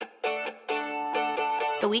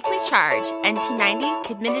The Weekly Charge, NT90,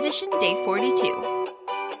 Kidmin Edition, Day 42.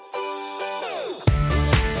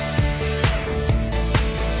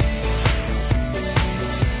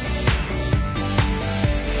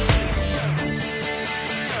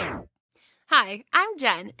 Hi, I'm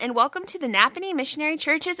Jen, and welcome to the Nappanee Missionary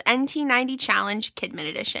Church's NT90 Challenge Kidmin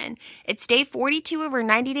Edition. It's Day 42 of our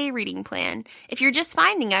 90-day reading plan. If you're just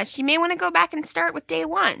finding us, you may want to go back and start with Day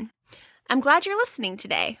 1. I'm glad you're listening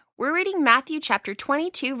today. We're reading Matthew chapter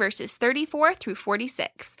 22, verses 34 through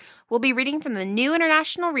 46. We'll be reading from the New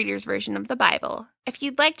International Reader's Version of the Bible. If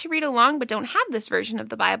you'd like to read along but don't have this version of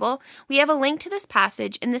the Bible, we have a link to this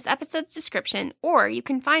passage in this episode's description, or you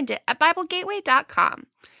can find it at BibleGateway.com.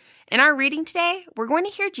 In our reading today, we're going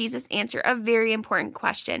to hear Jesus answer a very important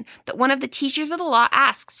question that one of the teachers of the law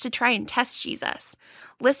asks to try and test Jesus.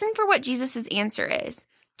 Listen for what Jesus' answer is.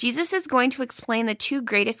 Jesus is going to explain the two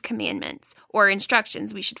greatest commandments, or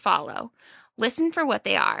instructions we should follow. Listen for what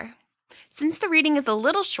they are. Since the reading is a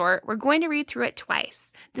little short, we're going to read through it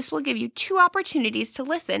twice. This will give you two opportunities to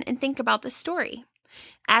listen and think about the story.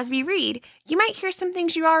 As we read, you might hear some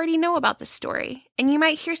things you already know about the story, and you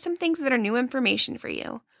might hear some things that are new information for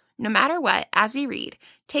you. No matter what, as we read,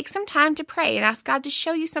 take some time to pray and ask God to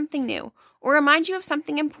show you something new or remind you of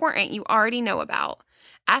something important you already know about.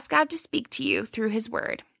 Ask God to speak to you through His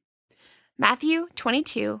Word. Matthew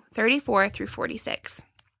 22, 34 through 46.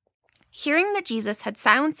 Hearing that Jesus had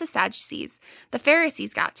silenced the Sadducees, the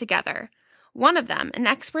Pharisees got together. One of them, an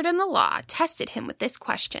expert in the law, tested him with this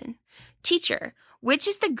question: "Teacher, which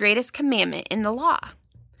is the greatest commandment in the law?"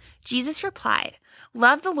 Jesus replied,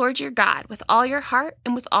 "Love the Lord your God with all your heart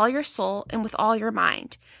and with all your soul and with all your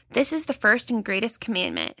mind. This is the first and greatest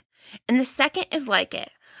commandment. And the second is like it.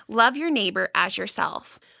 Love your neighbor as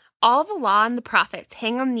yourself. All the law and the prophets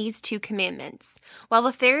hang on these two commandments." While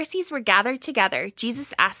the Pharisees were gathered together,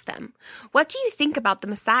 Jesus asked them, "What do you think about the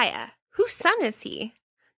Messiah? Whose son is he?"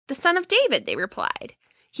 "The son of David," they replied.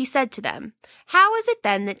 He said to them, "How is it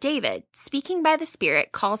then that David, speaking by the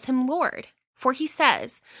Spirit, calls him Lord? For he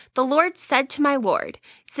says, 'The Lord said to my Lord,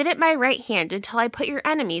 sit at my right hand until I put your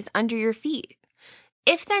enemies under your feet.'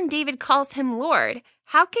 If then David calls him Lord,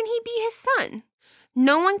 how can he be his son?"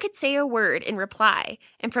 No one could say a word in reply,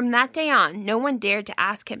 and from that day on, no one dared to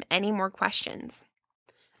ask him any more questions.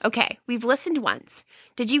 Okay, we've listened once.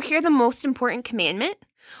 Did you hear the most important commandment?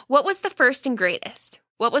 What was the first and greatest?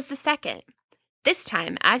 What was the second? This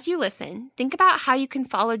time, as you listen, think about how you can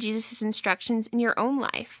follow Jesus' instructions in your own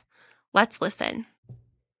life. Let's listen.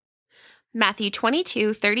 Matthew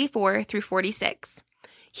 22, 34 through 46.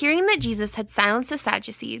 Hearing that Jesus had silenced the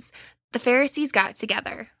Sadducees, the Pharisees got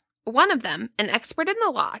together. One of them, an expert in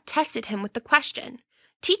the law, tested him with the question,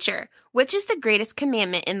 "Teacher, which is the greatest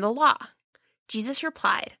commandment in the law?" Jesus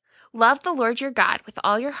replied, "Love the Lord your God with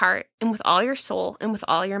all your heart and with all your soul and with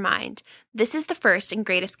all your mind. This is the first and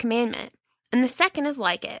greatest commandment. And the second is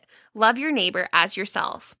like it. Love your neighbor as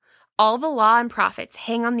yourself. All the law and prophets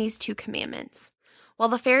hang on these two commandments." While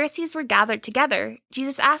the Pharisees were gathered together,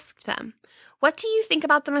 Jesus asked them, "What do you think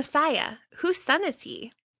about the Messiah? Whose son is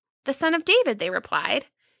he?" "The son of David," they replied.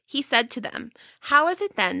 He said to them, "How is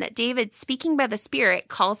it then that David, speaking by the Spirit,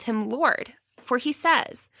 calls him Lord? For he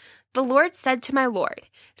says, 'The Lord said to my Lord,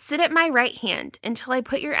 sit at my right hand until I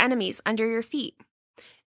put your enemies under your feet.'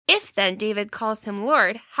 If then David calls him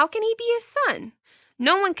Lord, how can he be his son?"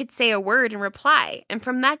 No one could say a word in reply, and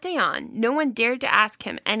from that day on, no one dared to ask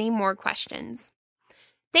him any more questions.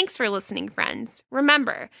 Thanks for listening, friends.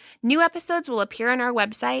 Remember, new episodes will appear on our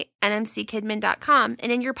website, nmckidmin.com, and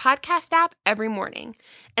in your podcast app every morning.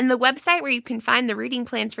 And the website where you can find the reading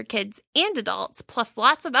plans for kids and adults, plus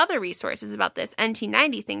lots of other resources about this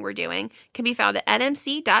NT90 thing we're doing, can be found at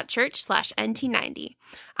nmc.church/NT90.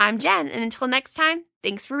 I'm Jen, and until next time,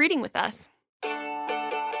 thanks for reading with us.